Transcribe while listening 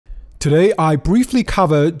Today, I briefly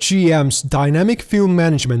cover GM's Dynamic Fuel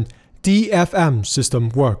Management (DFM) system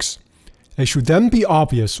works. It should then be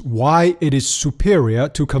obvious why it is superior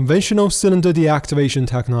to conventional cylinder deactivation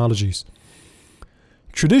technologies.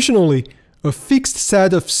 Traditionally, a fixed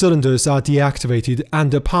set of cylinders are deactivated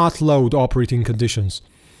under part load operating conditions.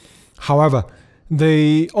 However,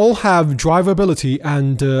 they all have drivability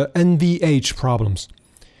and NVH problems.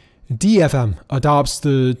 DFM adopts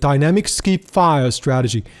the dynamic skip fire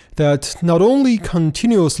strategy that not only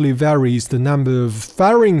continuously varies the number of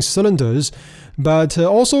firing cylinders, but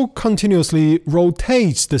also continuously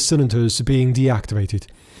rotates the cylinders being deactivated.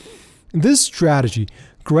 This strategy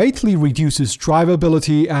greatly reduces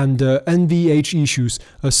drivability and NVH issues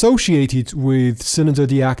associated with cylinder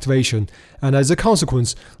deactivation, and as a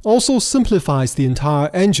consequence, also simplifies the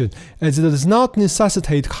entire engine, as it does not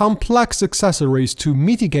necessitate complex accessories to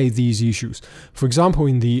mitigate these issues, for example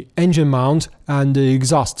in the engine mount and the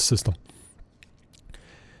exhaust system.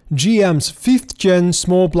 GM's 5th-gen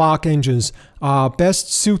small block engines are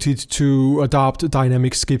best suited to adopt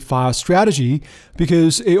dynamic skip fire strategy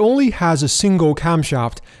because it only has a single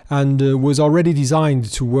camshaft and was already designed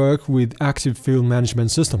to work with Active Fuel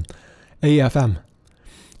Management System (AFM).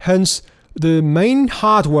 Hence, the main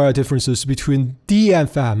hardware differences between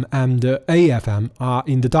DFM and AFM are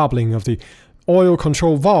in the doubling of the oil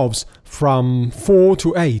control valves from 4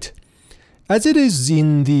 to 8. As it is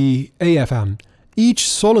in the AFM, each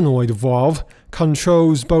solenoid valve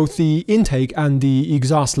controls both the intake and the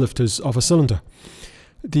exhaust lifters of a cylinder.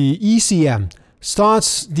 The ECM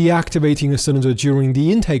starts deactivating a cylinder during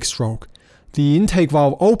the intake stroke. The intake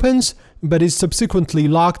valve opens, but is subsequently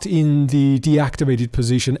locked in the deactivated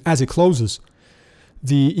position as it closes.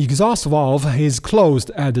 The exhaust valve is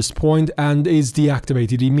closed at this point and is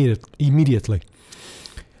deactivated immediately.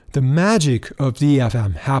 The magic of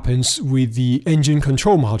DFM happens with the engine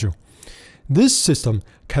control module. This system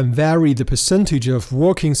can vary the percentage of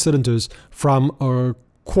working cylinders from a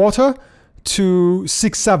quarter to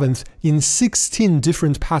 6/7 in 16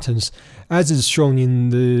 different patterns, as is shown in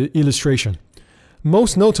the illustration.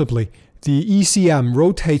 Most notably, the ECM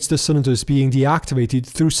rotates the cylinders being deactivated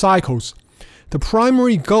through cycles. The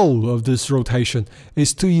primary goal of this rotation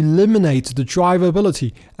is to eliminate the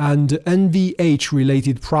drivability and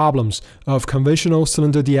NVH-related problems of conventional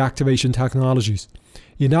cylinder deactivation technologies.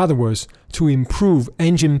 In other words, to improve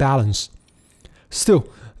engine balance. Still,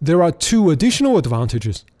 there are two additional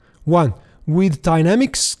advantages. One, with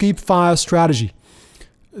dynamic skip fire strategy,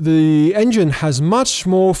 the engine has much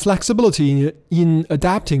more flexibility in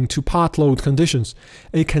adapting to part load conditions.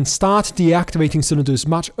 It can start deactivating cylinders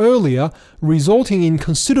much earlier, resulting in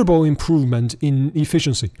considerable improvement in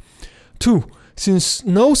efficiency. Two, since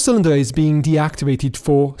no cylinder is being deactivated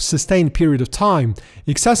for a sustained period of time,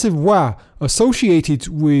 excessive wear associated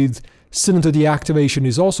with cylinder deactivation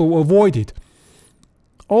is also avoided.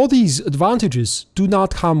 All these advantages do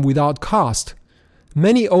not come without cost.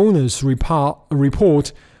 Many owners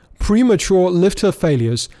report premature lifter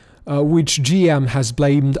failures, which GM has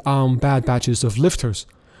blamed on bad batches of lifters.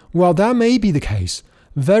 While that may be the case,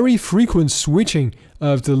 very frequent switching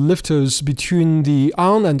of the lifters between the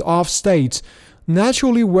on and off states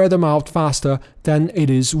naturally wear them out faster than it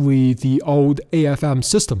is with the old AFM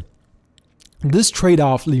system. This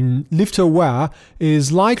trade-off in lifter wear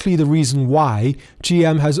is likely the reason why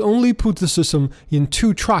GM has only put the system in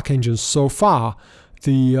 2 truck engines so far,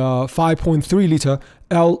 the 5.3-liter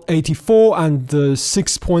L84 and the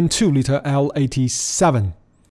 6.2-liter L87.